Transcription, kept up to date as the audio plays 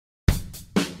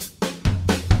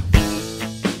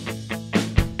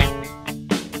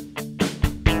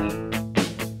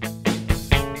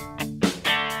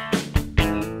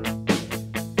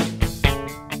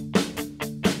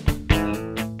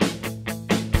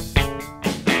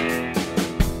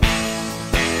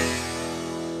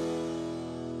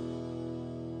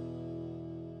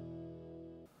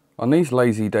On these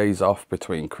lazy days off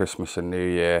between Christmas and New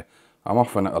Year, I'm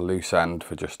often at a loose end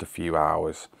for just a few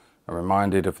hours and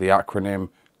reminded of the acronym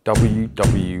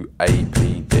WWAPD,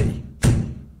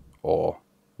 or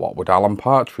what would Alan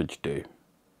Partridge do?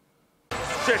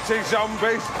 Shitty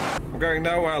zombies! I'm going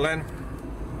nowhere, Len.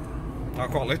 No,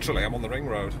 quite literally, I'm on the ring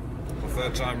road. The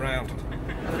third time round.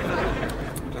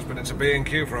 Just been into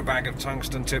B&Q for a bag of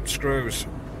tungsten-tipped screws.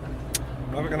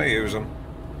 Never going to use them.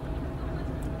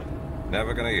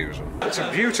 Never going to use them. It's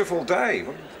a beautiful day.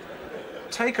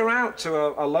 Take her out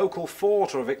to a local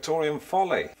fort or a Victorian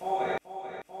folly.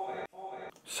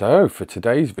 So for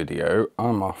today's video,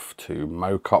 I'm off to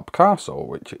Mow Cop Castle,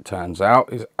 which it turns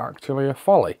out is actually a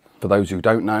folly. For those who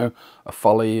don't know, a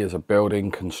folly is a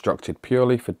building constructed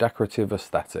purely for decorative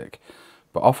aesthetic,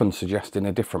 but often suggesting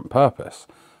a different purpose.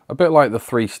 A bit like the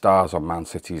 3 stars on Man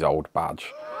City's old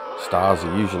badge. Stars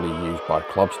are usually used by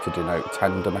clubs to denote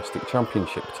 10 domestic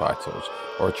championship titles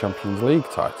or a Champions League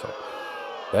title.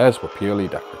 Theirs were purely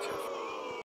decorative.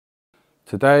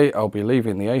 Today I'll be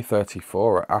leaving the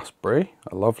A34 at Asbury,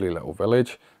 a lovely little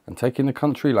village, and taking the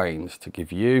country lanes to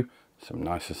give you some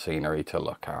nicer scenery to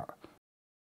look at.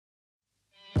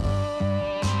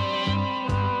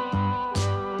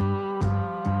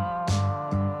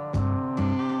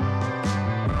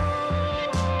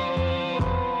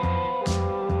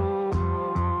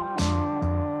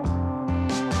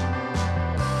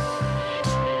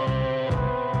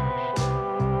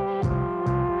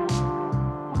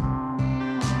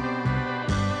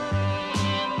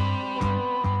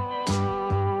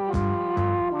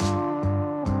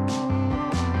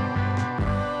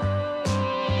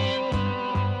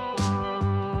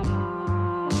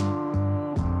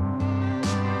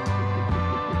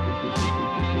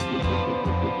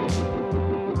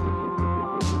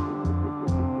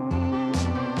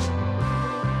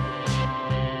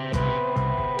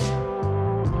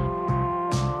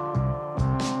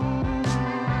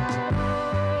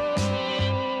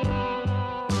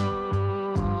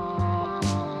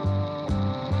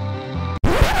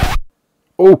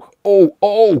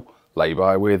 Oh! Lay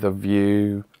by with a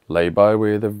view, lay by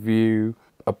with a view.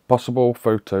 A possible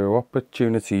photo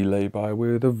opportunity, lay by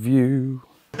with a view.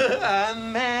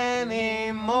 And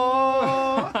many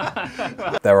more.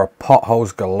 There are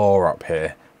potholes galore up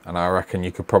here, and I reckon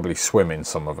you could probably swim in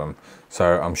some of them.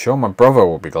 So I'm sure my brother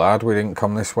will be glad we didn't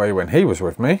come this way when he was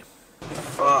with me.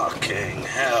 Fucking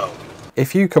hell.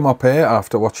 If you come up here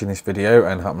after watching this video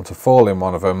and happen to fall in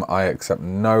one of them, I accept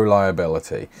no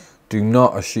liability. Do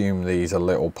not assume these are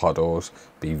little puddles.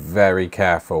 Be very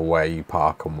careful where you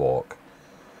park and walk.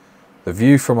 The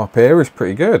view from up here is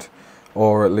pretty good,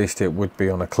 or at least it would be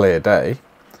on a clear day.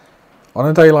 On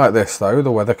a day like this though,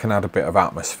 the weather can add a bit of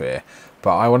atmosphere,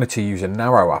 but I wanted to use a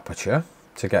narrow aperture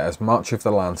to get as much of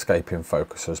the landscape in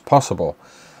focus as possible,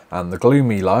 and the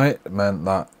gloomy light meant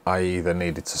that I either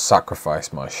needed to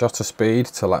sacrifice my shutter speed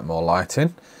to let more light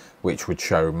in, which would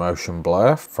show motion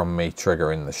blur from me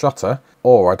triggering the shutter,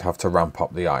 or I'd have to ramp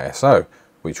up the ISO,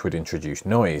 which would introduce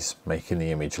noise, making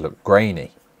the image look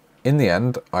grainy. In the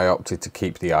end, I opted to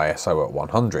keep the ISO at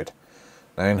 100.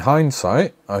 Now in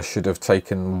hindsight, I should have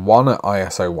taken one at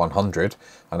ISO 100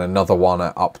 and another one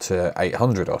at up to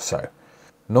 800 or so.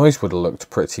 Noise would have looked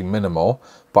pretty minimal,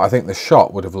 but I think the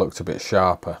shot would have looked a bit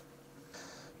sharper.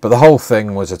 But the whole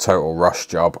thing was a total rush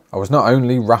job. I was not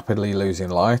only rapidly losing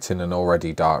light in an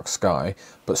already dark sky,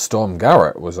 but Storm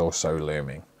Garrett was also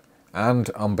looming. And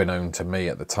unbeknown to me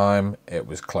at the time, it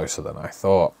was closer than I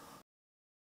thought.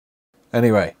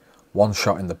 Anyway, one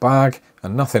shot in the bag,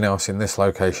 and nothing else in this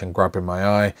location grabbing my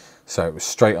eye, so it was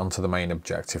straight onto the main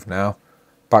objective now.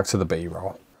 Back to the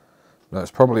B-roll. Now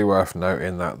it's probably worth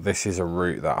noting that this is a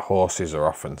route that horses are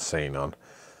often seen on.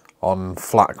 On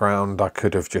flat ground I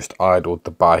could have just idled the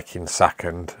bike in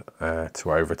second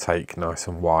to overtake nice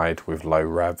and wide with low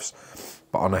revs,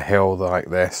 but on a hill like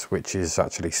this, which is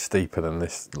actually steeper than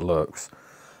this looks,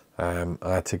 I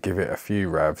had to give it a few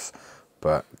revs,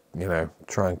 but you know,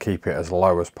 try and keep it as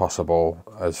low as possible,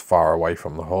 as far away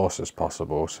from the horse as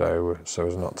possible, so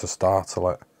as not to startle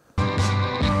it.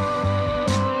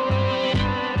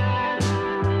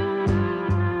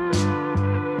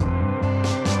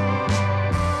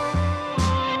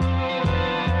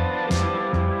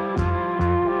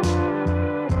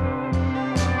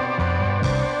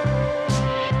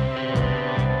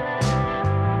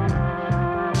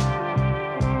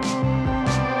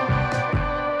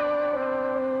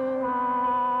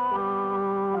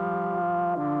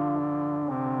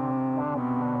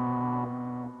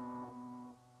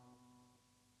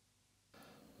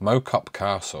 Mow Cop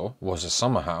Castle was a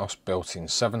summer house built in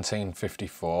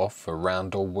 1754 for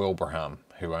Randall Wilbraham,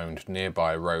 who owned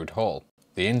nearby Road Hall.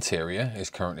 The interior is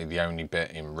currently the only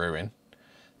bit in ruin.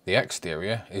 The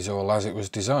exterior is all as it was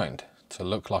designed, to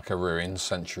look like a ruin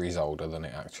centuries older than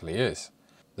it actually is.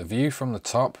 The view from the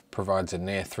top provides a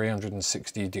near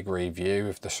 360-degree view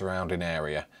of the surrounding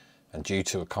area, and due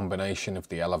to a combination of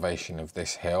the elevation of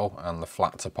this hill and the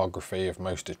flat topography of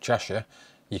most of Cheshire,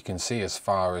 you can see as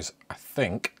far as, I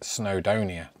think,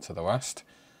 Snowdonia to the west.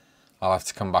 I'll have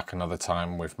to come back another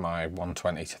time with my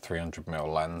 120 to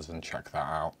 300mm lens and check that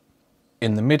out.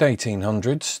 In the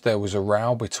mid-1800s, there was a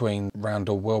row between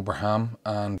Randall Wilbraham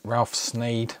and Ralph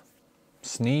Sneyd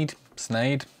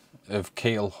of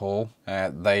Keel Hall.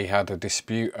 They had a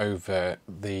dispute over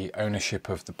the ownership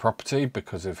of the property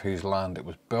because of whose land it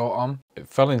was built on. It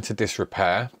fell into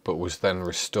disrepair, but was then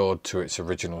restored to its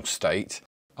original state.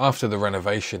 After the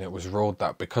renovation, it was ruled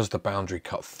that because the boundary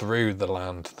cut through the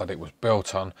land that it was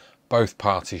built on, both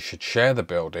parties should share the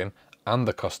building and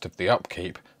the cost of the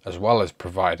upkeep, as well as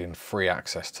providing free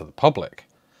access to the public.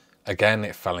 Again,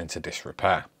 it fell into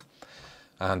disrepair.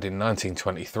 And in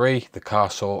 1923, the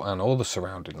castle and all the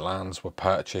surrounding lands were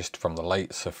purchased from the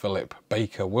late Sir Philip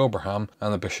Baker Wilbraham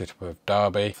and the Bishop of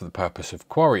Derby for the purpose of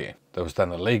quarrying. There was then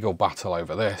a legal battle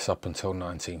over this up until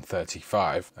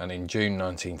 1935, and in June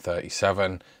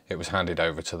 1937, it was handed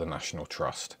over to the National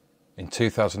Trust. In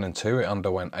 2002, it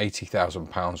underwent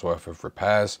 £80,000 worth of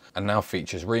repairs and now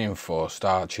features reinforced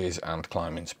arches and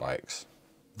climbing spikes.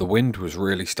 The wind was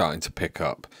really starting to pick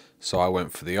up, so I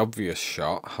went for the obvious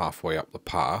shot halfway up the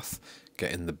path,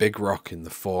 getting the big rock in the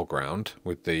foreground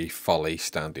with the folly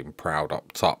standing proud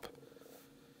up top.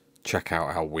 Check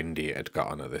out how windy it had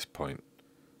gotten at this point.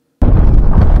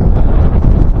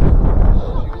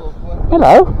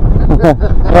 Hello.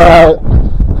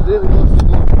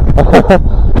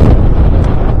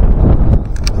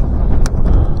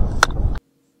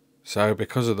 So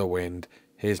because of the wind,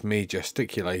 here's me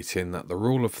gesticulating that the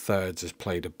rule of thirds has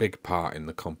played a big part in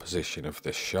the composition of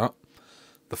this shot.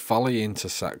 The folly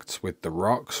intersects with the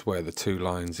rocks where the two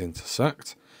lines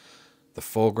intersect. The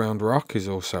foreground rock is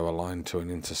also aligned to an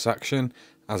intersection,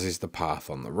 as is the path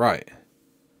on the right.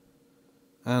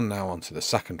 And now on to the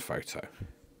second photo.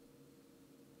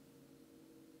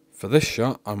 For this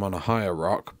shot, I'm on a higher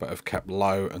rock, but have kept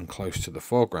low and close to the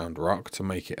foreground rock to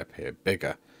make it appear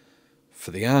bigger.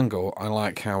 For the angle, I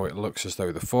like how it looks as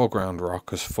though the foreground rock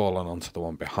has fallen onto the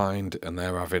one behind, and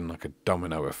they're having like a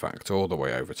domino effect all the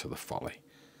way over to the folly.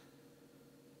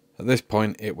 At this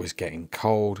point, it was getting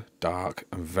cold, dark,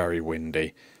 and very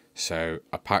windy, so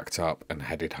I packed up and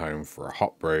headed home for a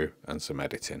hot brew and some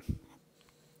editing.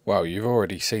 Well, you've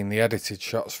already seen the edited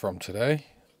shots from today.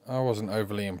 I wasn't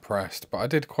overly impressed, but I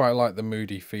did quite like the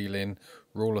moody feeling,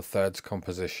 rule of thirds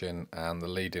composition, and the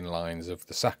leading lines of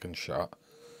the second shot.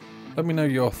 Let me know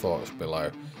your thoughts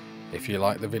below. If you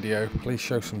like the video, please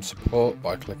show some support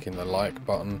by clicking the like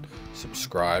button,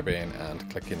 subscribing, and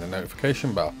clicking the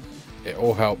notification bell. It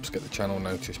all helps get the channel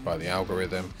noticed by the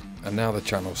algorithm, and now the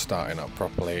channel's starting up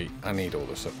properly, I need all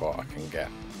the support I can get.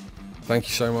 Thank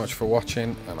you so much for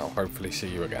watching, and I'll hopefully see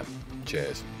you again.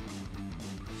 Cheers.